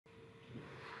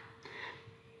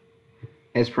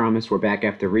As promised, we're back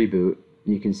after reboot.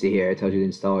 You can see here, it tells you the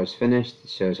installer is finished. It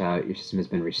shows how your system has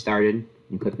been restarted.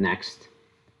 You click next.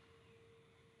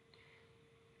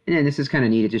 And then this is kind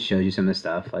of neat. It just shows you some of the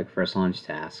stuff, like first launch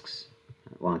tasks.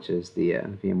 It launches the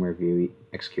VMware View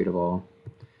executable.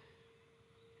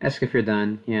 Ask if you're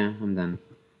done. Yeah, I'm done.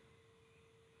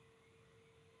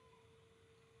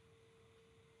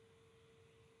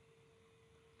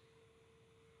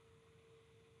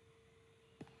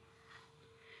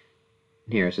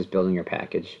 Here it's just building your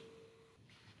package.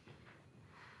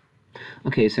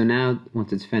 Okay, so now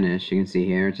once it's finished, you can see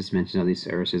here it just mentions all these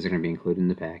services are going to be included in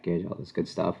the package, all this good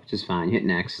stuff, which is fine. Hit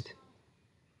next.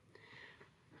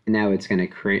 And now it's going to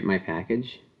create my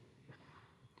package.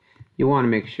 You want to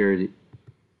make sure that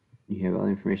you have all the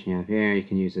information you have here. You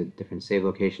can use a different save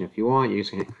location if you want. You're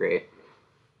just going to hit create.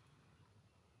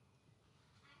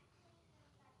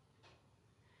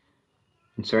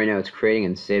 And so right now it's creating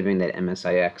and saving that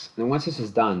MSIX. And once this is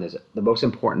done, there's the most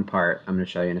important part I'm going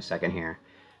to show you in a second here.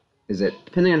 Is that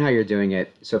depending on how you're doing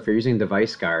it, so if you're using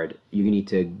device guard, you need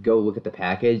to go look at the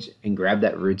package and grab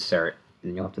that root cert,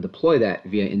 and you'll have to deploy that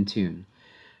via Intune.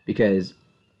 Because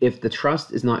if the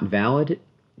trust is not valid,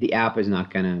 the app is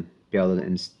not going to be able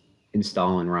to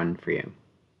install and run for you.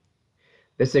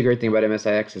 This is the great thing about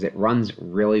MSIX is it runs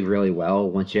really, really well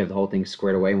once you have the whole thing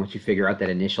squared away. Once you figure out that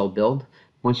initial build,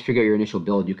 once you figure out your initial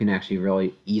build, you can actually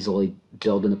really easily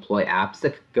build and deploy apps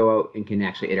that go out and can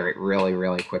actually iterate really,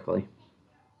 really quickly.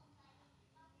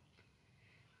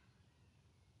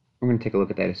 We're going to take a look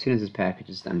at that as soon as this package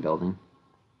is done building.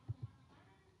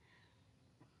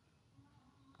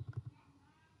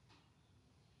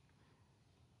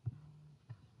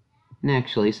 And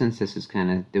actually, since this is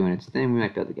kind of doing its thing, we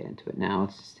might be able to get into it now.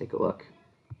 Let's just take a look,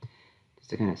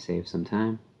 just to kind of save some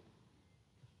time.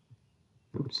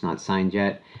 Oops, it's not signed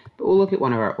yet, but we'll look at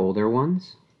one of our older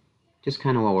ones, just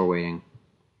kind of while we're waiting.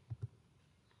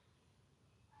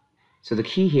 So the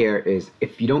key here is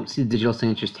if you don't see the digital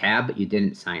signatures tab, you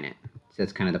didn't sign it. So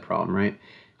that's kind of the problem, right?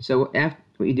 So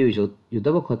what you do is you'll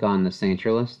double click on the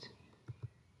signature list.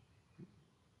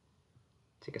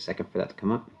 Take a second for that to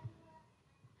come up.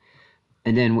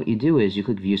 And then what you do is you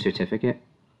click view certificate.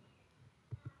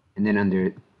 And then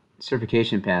under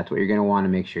certification path, what you're going to want to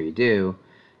make sure you do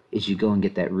is you go and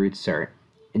get that root cert.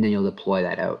 And then you'll deploy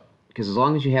that out. Because as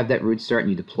long as you have that root cert and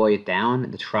you deploy it down,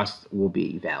 the trust will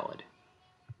be valid.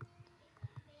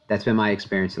 That's been my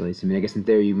experience at least. I mean, I guess in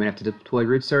theory you might have to deploy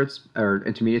root certs or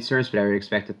intermediate certs, but I would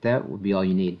expect that would be all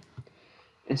you need.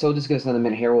 And so we'll just give us another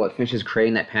minute here while it finishes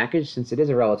creating that package, since it is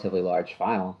a relatively large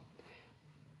file.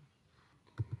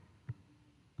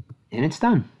 And it's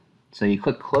done. So you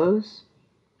click close,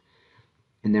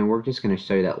 and then we're just going to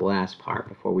show you that last part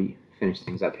before we finish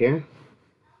things up here.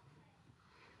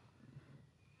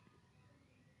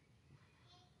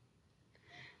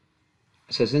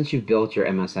 So since you've built your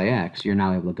MSIX, you're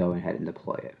now able to go ahead and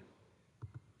deploy it.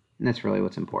 And that's really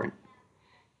what's important.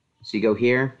 So you go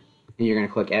here, and you're going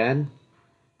to click Add. And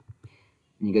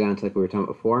you go down to like we were talking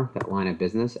about before, that line of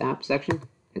business app section.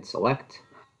 Hit Select.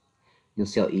 You'll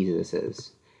see how easy this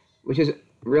is, which is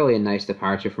really a nice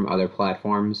departure from other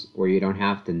platforms where you don't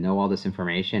have to know all this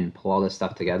information and pull all this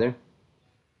stuff together.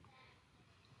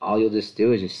 All you'll just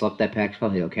do is just select that package file,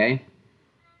 hit OK.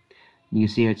 You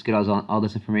can see here it's got all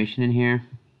this information in here.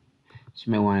 So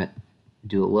you might want to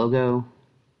do a logo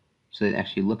so it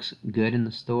actually looks good in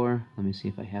the store. Let me see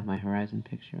if I have my Horizon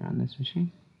picture on this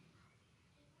machine.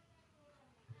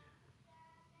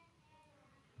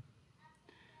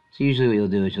 So usually what you'll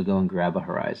do is you'll go and grab a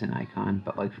Horizon icon,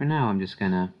 but like for now I'm just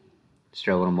gonna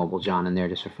throw a little Mobile John in there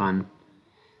just for fun.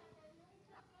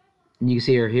 And you can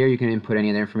see here you can input any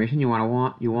other information you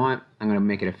want. I'm gonna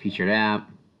make it a featured app.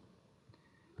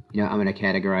 I'm gonna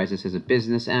categorize this as a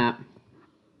business app.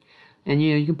 And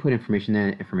you can put information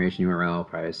in, information URL,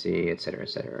 privacy, etc.,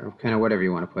 etc. Kind of whatever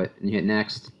you want to put. And you hit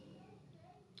next.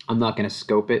 I'm not gonna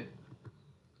scope it.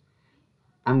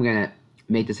 I'm gonna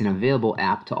make this an available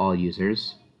app to all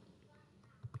users.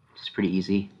 It's pretty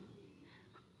easy.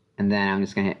 And then I'm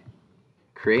just going to hit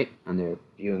create under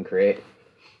view and create.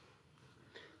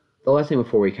 The last thing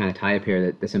before we kind of tie up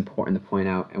here that's important to point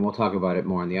out, and we'll talk about it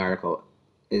more in the article,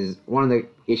 is one of the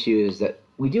issues that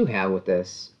we do have with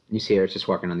this, you see here it's just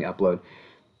working on the upload,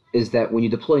 is that when you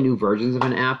deploy new versions of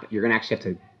an app, you're going to actually have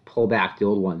to pull back the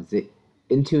old ones.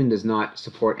 Intune does not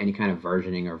support any kind of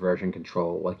versioning or version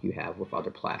control like you have with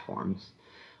other platforms,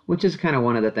 which is kind of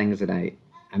one of the things that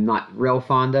I'm not real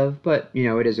fond of, but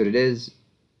it is what it is.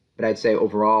 But I'd say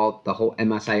overall, the whole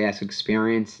MSIX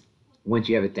experience, once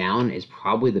you have it down, is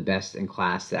probably the best in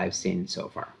class that I've seen so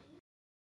far.